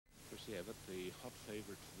Evert, the hot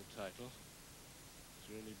favourite for the title, has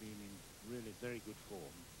really been in really very good form.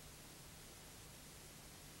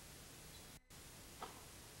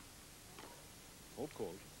 All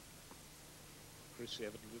called. Chris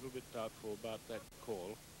Evert a little bit doubtful about that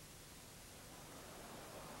call.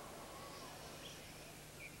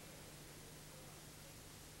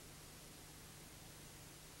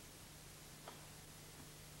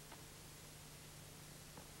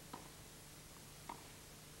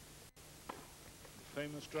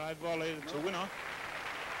 Famous drive volley, it's a winner.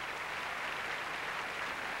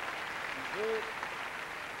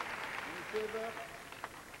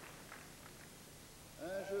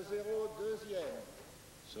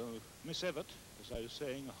 So Miss Evert, as I was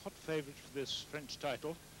saying, a hot favourite for this French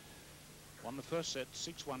title, won the first set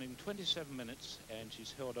 6-1 in 27 minutes, and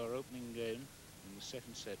she's held her opening game in the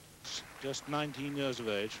second set. Just 19 years of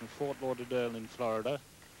age, from Fort Lauderdale in Florida,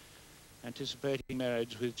 anticipating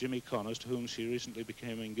marriage with Jimmy Connors, to whom she recently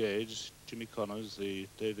became engaged. Jimmy Connors, the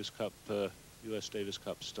Davis Cup, US Davis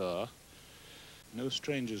Cup star. No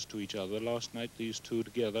strangers to each other. Last night these two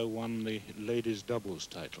together won the ladies' doubles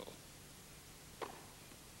title.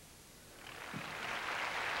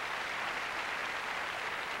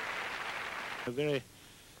 A very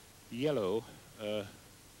yellow,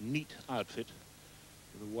 neat outfit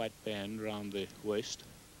with a white band around the waist.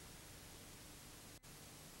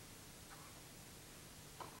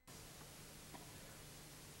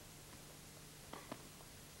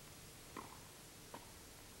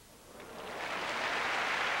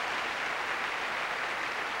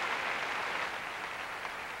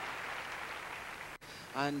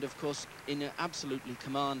 And of course in an absolutely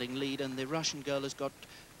commanding lead, and the Russian girl has got,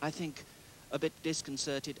 I think, a bit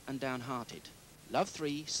disconcerted and downhearted. Love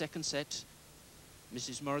 3, second set,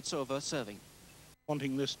 Mrs. Morozova serving.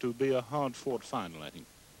 Wanting this to be a hard-fought final, I think.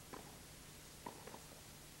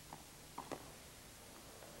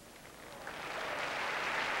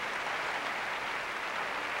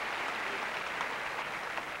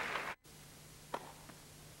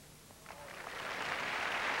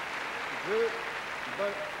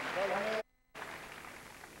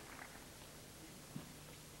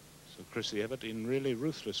 So Chrissy Evert in really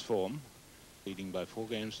ruthless form, leading by 4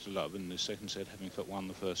 games to love in the second set, having won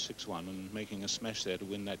the first 6-1 and making a smash there to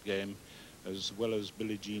win that game as well as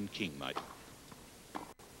Billie Jean King might.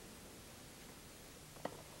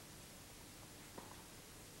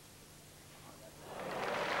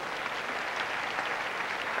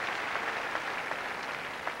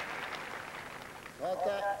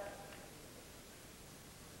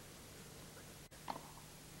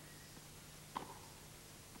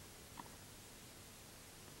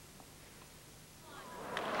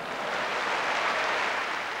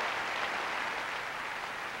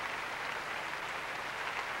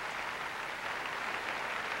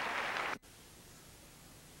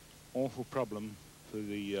 Awful problem for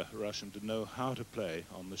the Russian to know how to play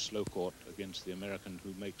on the slow court against the American,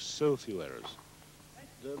 who makes so few errors.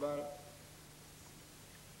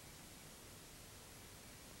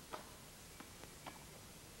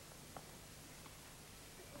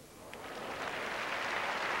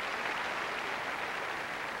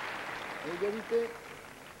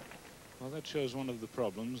 Well, that shows one of the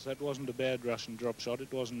problems. That wasn't a bad Russian drop shot.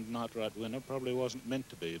 It wasn't an outright winner. Probably wasn't meant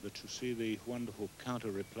to be. But you see the wonderful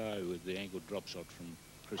counter reply with the angled drop shot from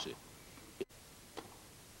Chrissy.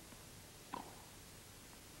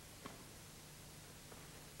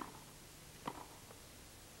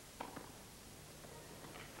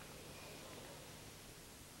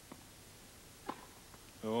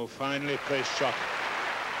 Oh, finely placed shot.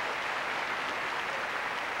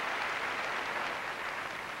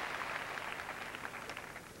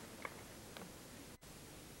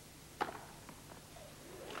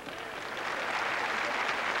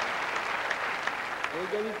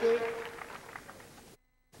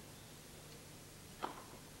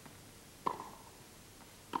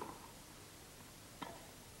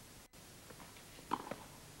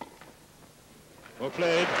 Well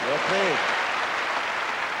played, well played.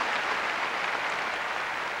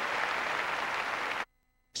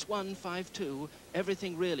 It's 1-5-2,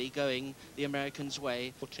 everything really going the Americans'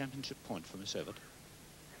 way. Championship point for Miss Evert.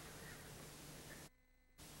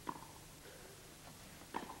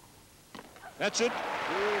 That's it.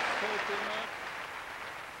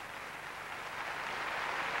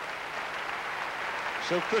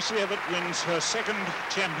 So Chrissy Evert wins her second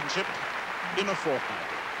championship in a fortnight.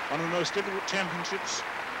 One of the most difficult championships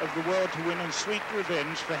of the world to win, and sweet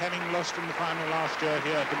revenge for having lost in the final last year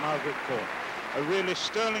here at the Margaret Court. A really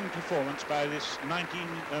sterling performance by this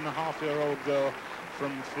 19-and-a-half-year-old girl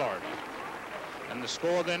from Florida. And the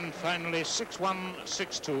score then finally 6-1,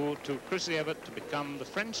 6-2 to Chris Evert to become the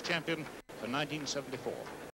French champion for 1974.